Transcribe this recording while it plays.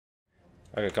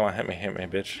Okay, come on, hit me,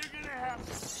 bitch.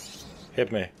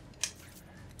 Hit me.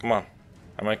 Come on.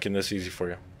 I'm making this easy for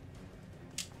you.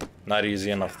 Not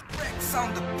easy enough.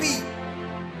 On the beat.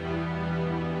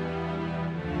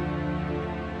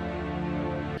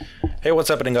 Hey, what's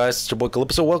happening, guys? It's your boy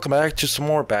Collipso. Welcome back to some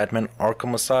more Batman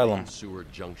Arkham Asylum. Sewer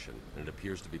junction, and it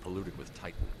appears to be polluted with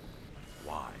Titan.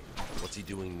 Why? What's he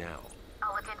doing now?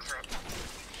 I'll look into it.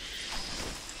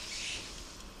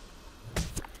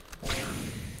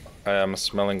 I am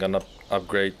smelling an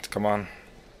upgrade. Come on.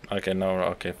 Okay, no.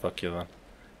 Okay, fuck you then.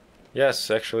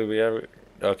 Yes, actually we have.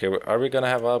 Okay, are we gonna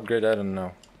have an upgrade? I don't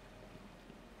know.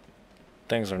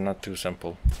 Things are not too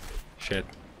simple. Shit.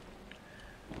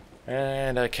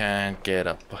 And I can't get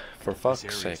up. For fuck's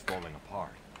This area is sake. falling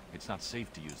apart. It's not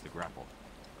safe to use the grapple.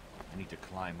 I need to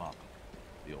climb up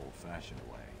the old-fashioned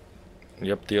way.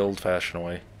 Yep, the old-fashioned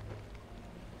way.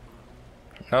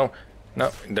 No,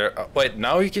 there. Wait,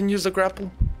 now you can use the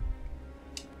grapple?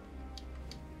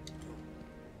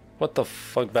 What the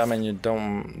fuck, Batman? You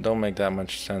don't make that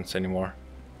much sense anymore.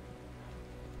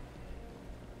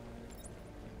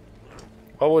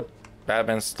 What would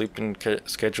Batman's sleeping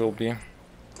schedule be?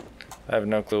 I have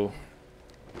no clue.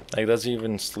 Like, does he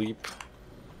even sleep?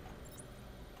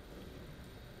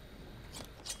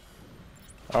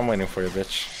 I'm waiting for you,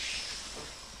 bitch.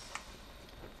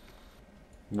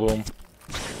 Boom.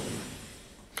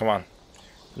 Come on.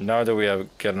 Now that we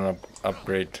have get an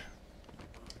upgrade.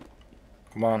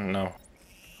 Come on, no.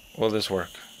 Will this work?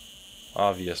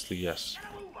 Obviously, yes. I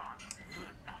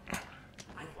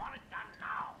want it done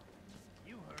now.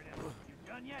 You heard him. You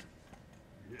done yet?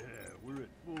 Yeah, we're at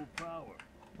full power,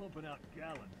 pumping out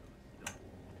gallons of the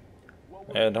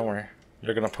stuff. Yeah, don't worry.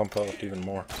 You're gonna pump out even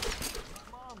more.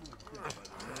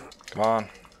 Come on.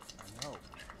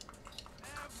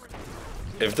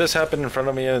 If this happened in front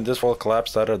of me and this wall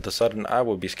collapsed out of the sudden, I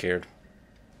would be scared.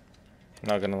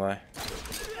 Not gonna lie.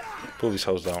 Pull these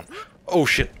hoes down. Oh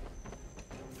shit!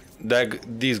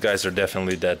 These guys are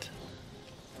definitely dead.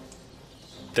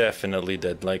 Definitely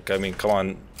dead. Like, I mean, come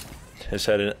on. His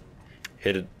head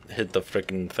hit the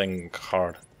freaking thing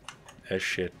hard as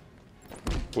shit.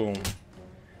 Boom.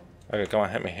 Okay, come on,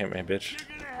 hit me, bitch.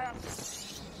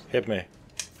 Hit me.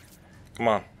 Come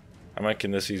on. I'm making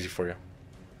this easy for you.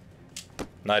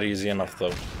 Not easy enough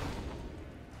though.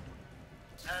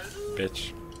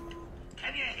 Bitch.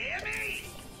 Can you hear me?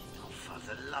 Oh, for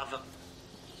the love of...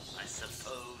 I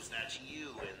suppose that's you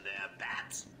in there,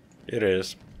 Bats. It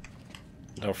is.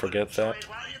 Don't forget that. Enjoy it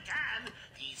while you can.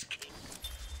 These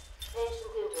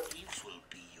will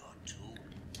be your tool.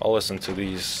 I'll listen to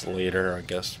these later, I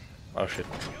guess. Oh shit.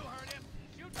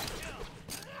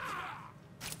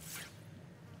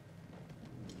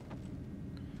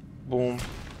 Boom.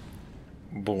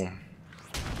 Boom.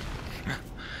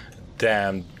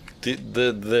 Damn.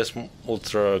 This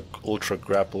ultra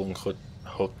grappling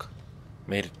hook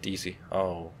made it easy.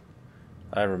 Oh.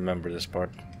 I remember this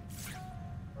part.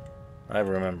 I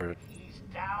remember it. He's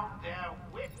down there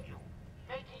with you,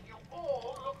 making you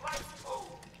all look like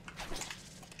food.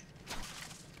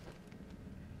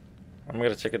 I'm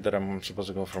gonna take it that I'm supposed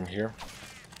to go from here.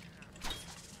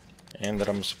 And that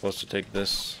I'm supposed to take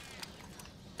this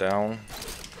down.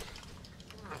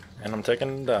 And I'm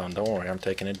taking it down. Don't worry, I'm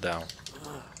taking it down.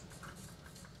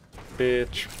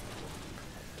 Bitch.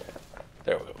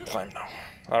 There we go. Climb now.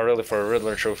 Not really for a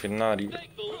Riddler trophy. Not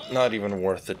even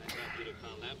worth it.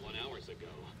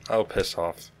 Oh, piss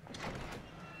off.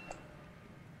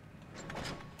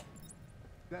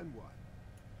 Then what?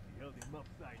 He held him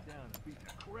upside down and beat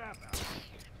the crap out of him.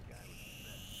 The guy was a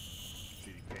mess.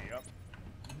 Did he pay up?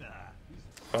 Nah.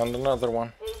 He's Found another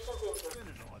one.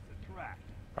 spinning on the track.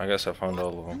 I guess I found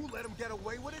all of them. You let him get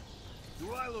away with it?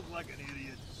 Do I look like an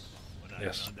idiot? When I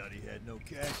Yes. found out he had no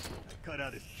cash, I cut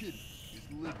out his kidney, his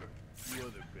liver, a few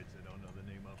other bits I don't know the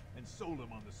name of, and sold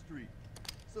them on the street.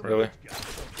 Some Really? rich guy.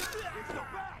 It's the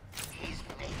bat! He's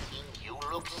making you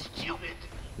look stupid.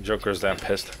 Joker's damn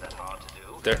pissed. That's hard to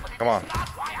do. There, come on. Not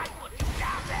why I put you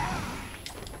down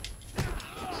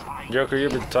there. Joker,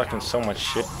 you've been talking so much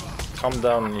shit. Come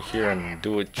down here and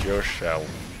do it yourself.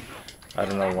 I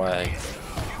don't know why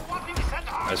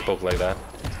I spoke like that.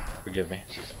 Forgive me.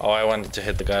 Oh, I wanted to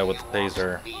hit the guy with the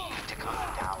taser.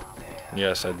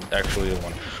 Yes, I actually did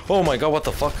one. Oh my god, what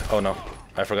the fuck? Oh no.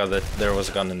 I forgot that there was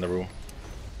a gun in the room.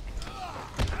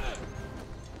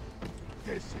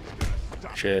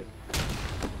 Shit.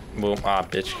 Boom. Ah,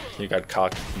 bitch. You got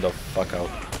cocked the fuck out.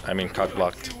 I mean, cock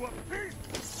blocked.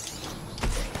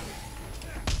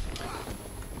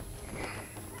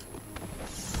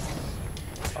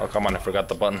 Oh, come on, I forgot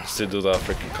the buttons to do the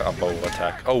freaking combo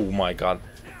attack. Oh my god.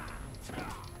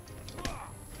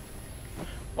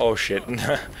 Oh shit.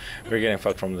 We're getting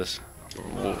fucked from this.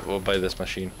 We'll buy this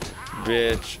machine.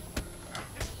 Bitch.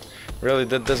 Really,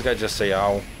 did this guy just say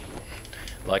ow?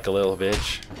 Like a little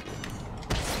bitch.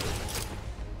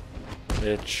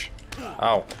 Bitch.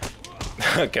 Ow.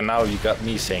 Okay, now you got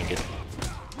me saying it.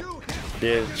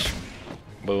 Bitch.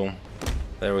 Boom.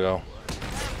 There we go.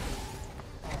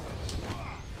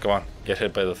 Come on, get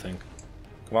hit by the thing.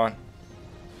 Come on.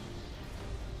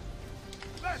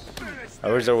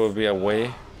 I wish there would be a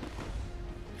way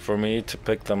for me to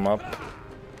pick them up.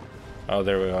 Oh,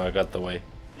 there we go, I got the way.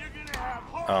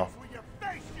 Oh.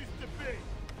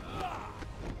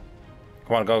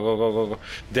 Come on, go, go, go, go, go.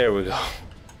 There we go.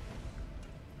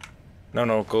 No,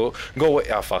 no, go away.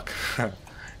 Ah, fuck. I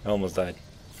almost died.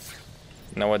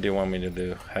 Now what do you want me to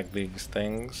do? Hack these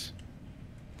things?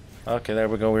 Okay, there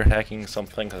we go. We're hacking some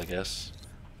things, I guess.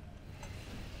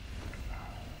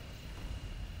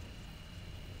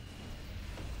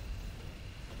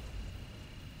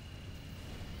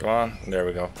 Come on. There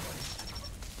we go.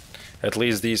 At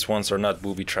least these ones are not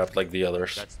booby-trapped like the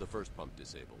others. That's the first pump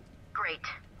disabled. Great.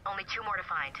 Only 2 more to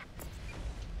find.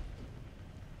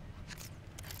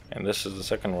 And this is the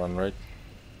second one, right?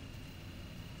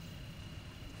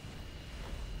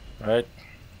 Right?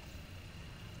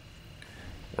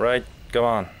 Right, come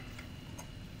on.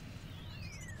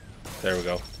 There we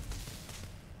go.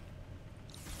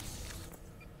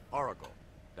 Oracle.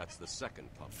 That's the second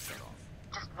pump set off.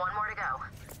 Just 1 more to go.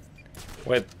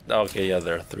 Wait, okay, yeah,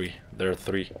 there are 3. There are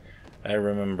 3. I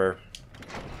remember.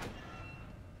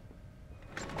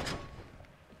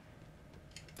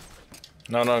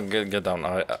 No, no, get down.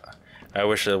 I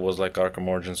wish it was like Arkham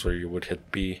Origins where you would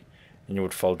hit B and you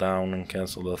would fall down and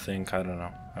cancel the thing. I don't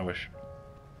know. I wish.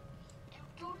 You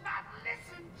do not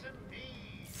listen to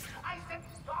me. I said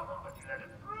stop, but you let it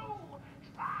through.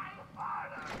 Try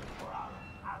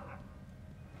harder.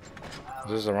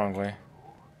 This is the wrong way.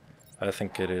 I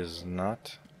think it is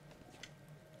not.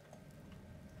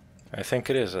 I think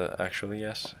it is, actually,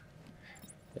 yes.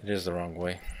 It is the wrong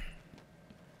way.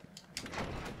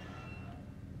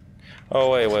 Oh,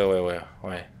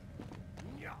 wait.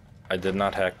 I did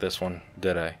not hack this one,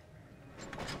 did I?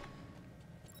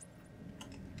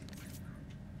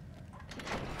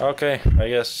 Okay, I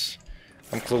guess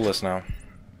I'm clueless now.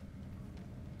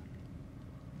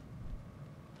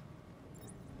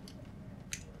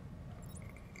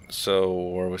 So,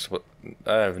 where was what?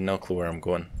 I have no clue where I'm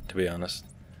going, to be honest.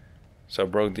 So I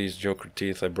broke these Joker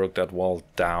teeth. I broke that wall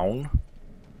down.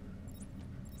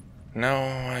 Now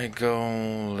I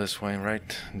go this way,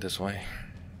 right? This way.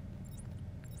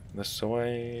 This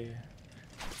way.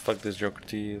 Fuck this Joker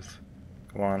teeth.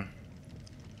 Come on.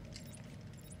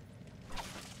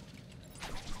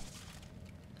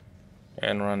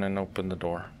 And run and open the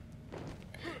door.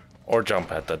 Or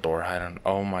jump at the door. I don't.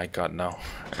 Oh my god, no.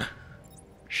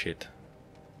 Shit.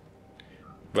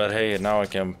 But hey, now I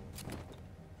can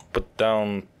put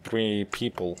down 3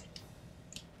 people.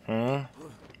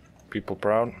 People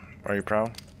proud? Are you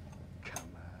proud? Come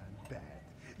on, Bat.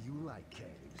 You like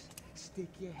caves. Stick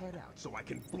your head out so I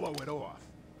can blow it off.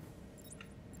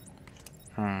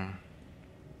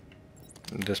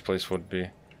 This place would be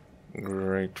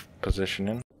great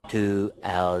positioning. 2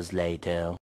 hours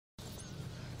later.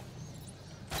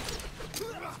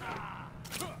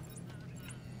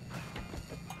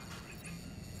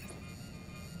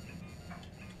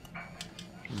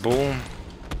 Boom.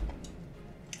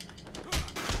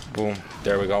 Boom.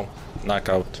 There we go.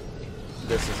 Knockout.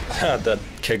 This is that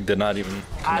kick did not even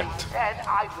I connect. said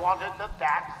I wanted the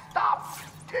bat stopped.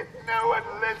 Did no one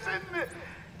listen?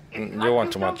 It's You like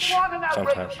want too don't much want an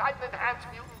outrageous sometimes. hyper-enhanced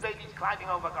mutant babies climbing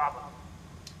over goblins.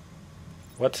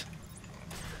 What?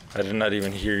 I did not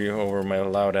even hear you over my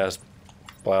loud ass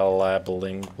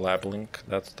blabbling.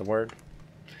 That's the word?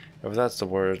 If that's the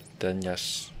word, then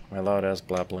yes. My loud ass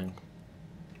blabbling.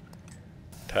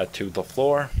 Tattoo the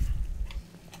floor.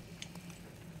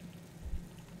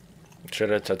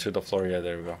 Should I tattoo the floor? Yeah,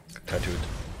 there we go. Tattooed.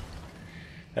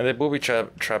 And they booby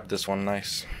trapped this one.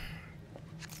 Nice.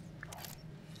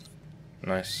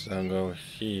 Nice. I'll go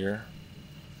here.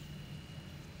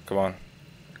 Come on.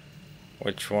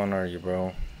 Which one are you,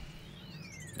 bro?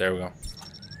 There we go.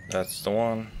 That's the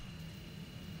one.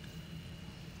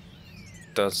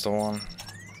 That's the one.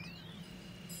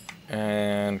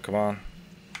 And come on.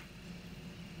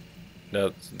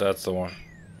 That's the one.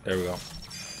 There we go.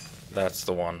 That's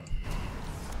the one.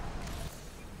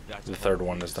 That's The third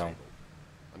one is down.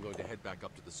 I'm going to head back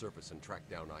up to the surface and track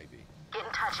down Ivy. Get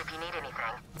in touch if you need anything.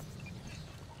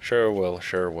 Sure will,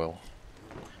 sure will.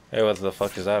 Hey, what the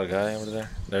fuck is that, a guy over there?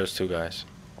 There's 2 guys.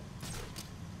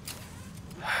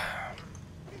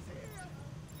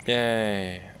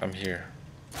 Yay, I'm here.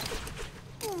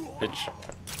 Bitch.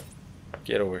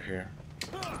 Get over here.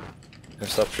 And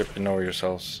stop tripping over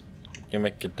yourselves. You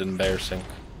make it embarrassing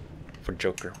for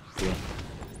Joker. Boom.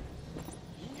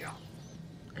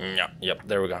 Yeah, yep,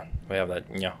 there we go. We have that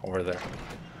yeah over there.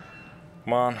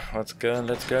 Come on, let's go,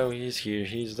 let's go. He's here,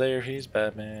 he's there, he's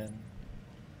Batman.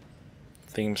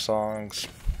 Theme songs.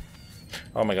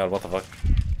 Oh my god, what the fuck?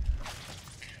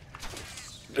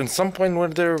 At some point,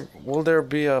 will there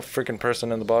be a freaking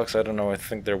person in the box? I don't know. I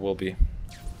think there will be.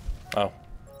 Oh,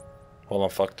 hold on,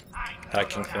 fucked.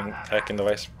 Hacking thing, hacking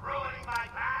device. Ruining my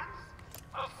plans?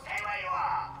 Oh, stay where you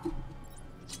are.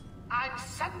 I'm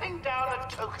sending down a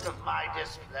token of my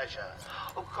displeasure.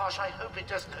 Oh gosh, I hope it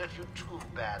doesn't hurt you too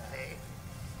badly.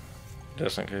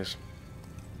 Just in case.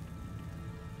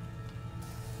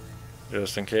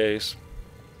 Just in case.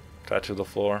 Tattoo the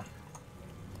floor.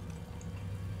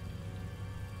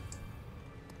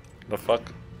 The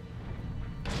fuck?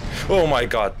 Oh my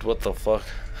god, what the fuck?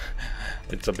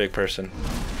 It's a big person.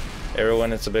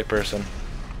 Everyone, it's a big person.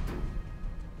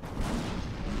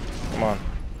 Come on.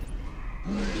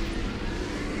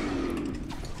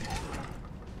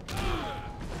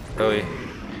 Really?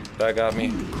 That got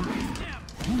me?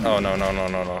 Oh no, no, no,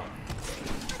 no, no.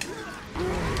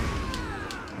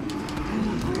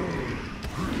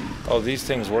 Oh, these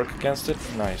things work against it?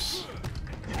 Nice.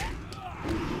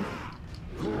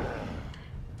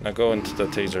 Now go into the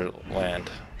taser land.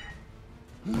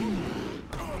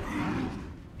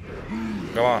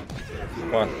 Come on.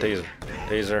 Come on, taser.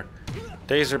 Taser.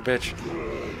 Taser, bitch.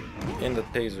 In the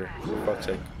taser, for fuck's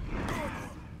sake.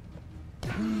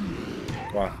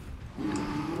 Come on.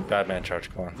 Batman charge,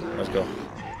 come on. Let's go.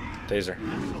 Taser.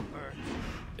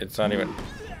 It's not even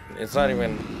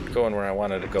going where I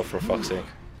wanted to go, for fuck's sake.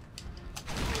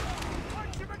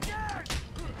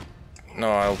 No,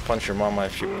 I'll punch your mama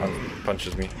if she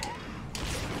punches me.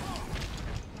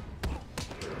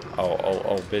 Oh, oh,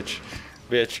 oh, bitch.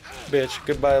 Bitch, bitch,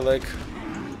 goodbye, leg.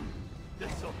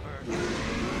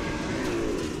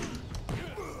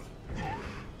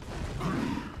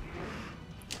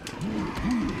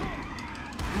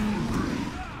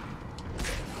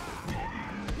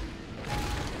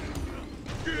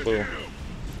 Boom.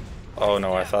 Oh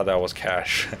no, I thought that was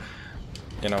Cash.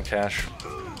 You know, Cash.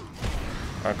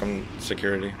 Arkham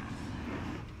Security.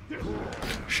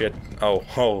 Shit. Oh,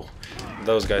 oh.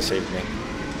 Those guys saved me.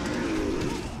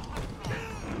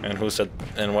 And who said,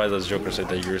 and why does Joker say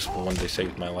that you're the one they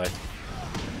saved my life?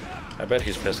 I bet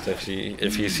he's pissed if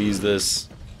he sees this.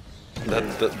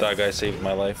 That guy saved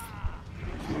my life.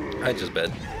 I just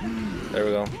bet. There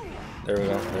we go. There we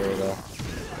go. There we go.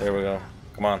 There we go.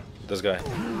 Come on, this guy.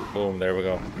 Boom, there we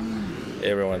go.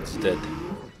 Everyone's dead.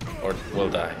 Or will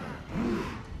die.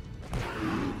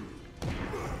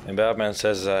 And Batman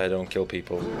says I don't kill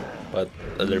people, but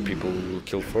other people will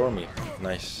kill for me.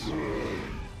 Nice.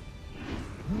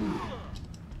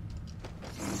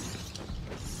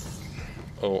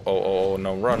 Oh, oh, oh, oh,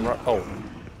 no, run, run, oh.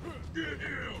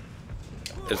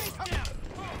 It's...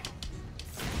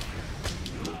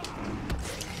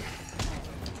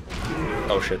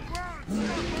 Oh shit.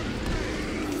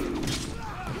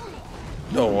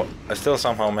 No, I still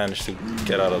somehow managed to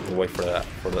get out of the way from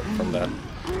that.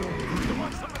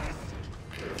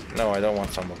 No, I don't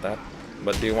want some of that.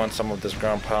 But do you want some of this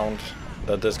ground pound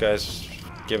that this guy's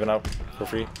giving up for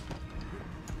free?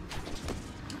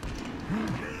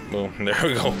 Boom, there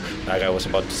we go. That guy was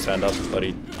about to stand up, but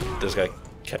this guy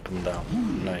kept him down.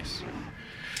 Nice.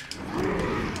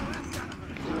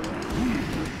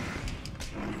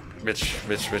 Bitch,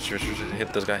 bitch, bitch, bitch,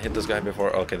 bitch, hit this guy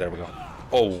before. Okay, there we go.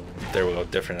 Oh, there we go,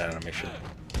 different animation.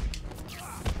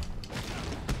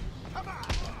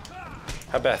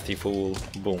 Habathi fool.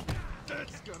 Boom.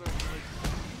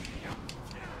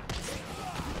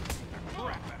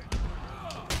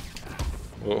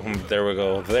 Boom, there we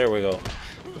go, there we go.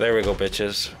 There we go,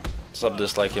 bitches. Sub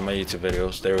disliking my YouTube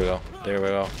videos. There we go, there we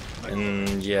go.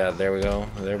 And yeah, there we go,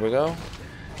 there we go.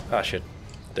 Ah shit,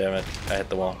 damn it, I hit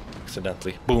the wall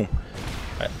accidentally. Boom.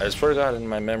 I swear to God, in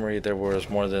my memory there was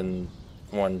more than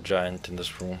one giant in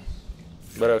this room.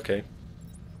 But okay.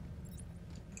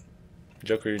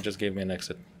 Joker, you just gave me an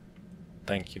exit.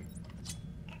 Thank you.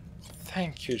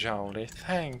 Thank you, Jowly.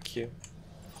 Thank you.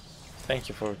 Thank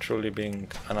you for truly being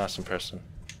an awesome person.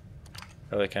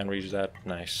 Really can't reach that.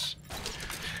 Nice.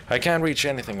 I can't reach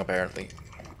anything apparently.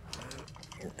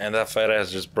 And that fat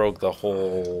ass just broke the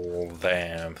whole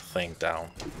damn thing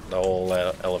down. The whole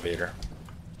elevator.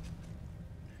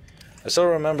 I still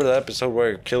remember the episode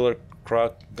where Killer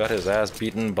Croc got his ass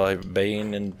beaten by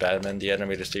Bane in Batman the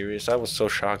Animated Series. I was so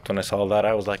shocked when I saw that.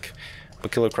 I was like,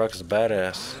 but Killer Croc is a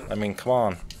badass. I mean, come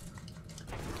on.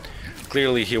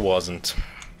 clearly he wasn't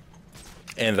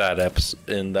in that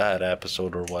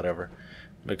episode or whatever.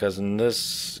 Because in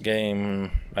this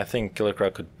game, I think Killer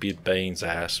Croc could beat Bane's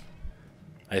ass.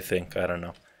 I think. I don't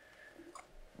know.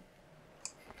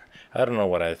 I don't know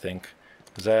what I think.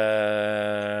 What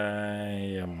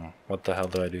the hell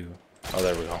do I do? Oh,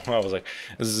 there we go. I was like,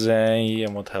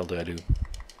 what the hell do I do?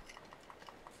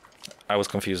 I was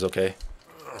confused, okay.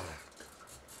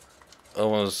 I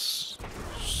was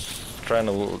trying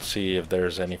to see if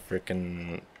there's any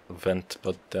freaking vent,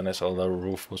 but then I saw the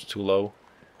roof was too low.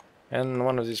 And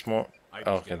one of these more...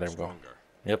 Oh, okay, there we go.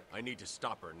 Yep. I need to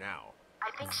stop her now.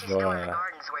 I think she's still in the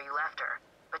gardens where you left her,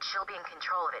 but she'll be in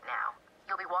control of it now.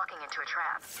 You'll be walking into a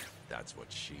trap. That's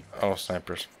what she thinks. Oh,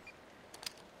 snipers.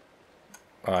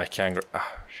 Oh, I can't go...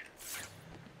 Ah, shit.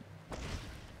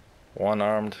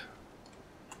 One-armed.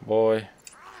 Boy.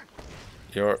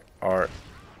 You are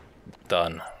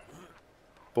done.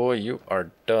 Boy, you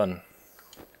are done.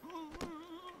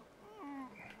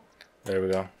 There we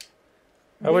go.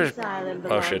 I wish...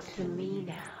 Oh, shit. To me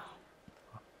now.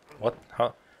 What?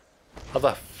 How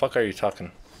the fuck are you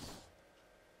talking?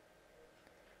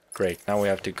 Great, now we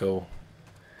have to go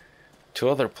to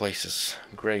other places.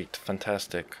 Great,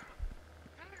 fantastic.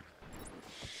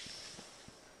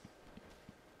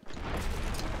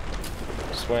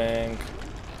 Swing.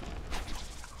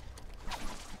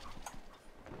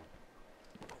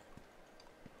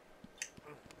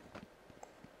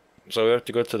 So we have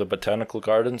to go to the Botanical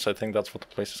Gardens, I think that's what the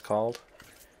place is called.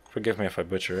 Forgive me if I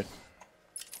butcher it.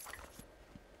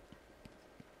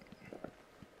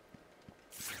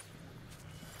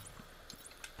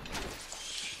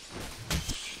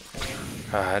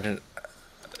 I didn't...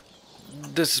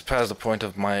 This is past the point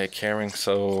of my caring,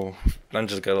 so I'm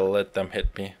just gonna let them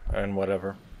hit me and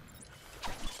whatever.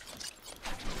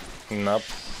 Nope.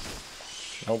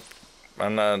 Nope.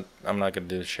 I'm not gonna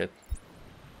do this shit.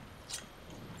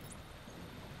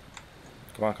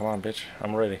 Come on, bitch.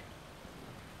 I'm ready.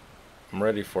 I'm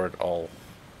ready for it all.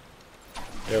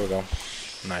 There we go.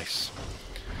 Nice.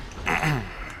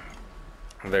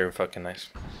 Very fucking nice.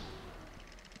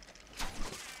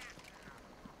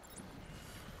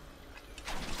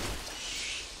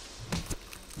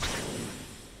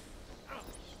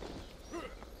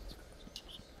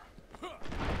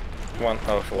 Come on.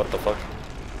 Oh, what the fuck?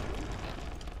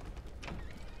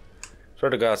 Swear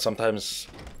to God, sometimes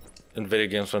in video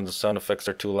games when the sound effects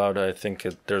are too loud, I think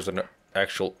there's an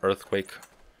actual earthquake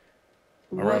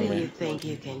What around do me. you think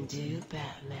you can do,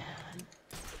 Batman?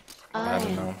 I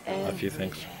don't know. am A few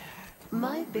things. everywhere.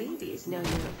 My babies know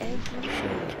you're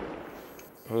everywhere.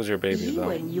 Who's your baby You though?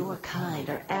 and your kind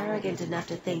are arrogant enough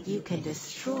to think you can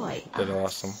destroy Did I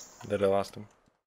us. lost him? Did I lost him?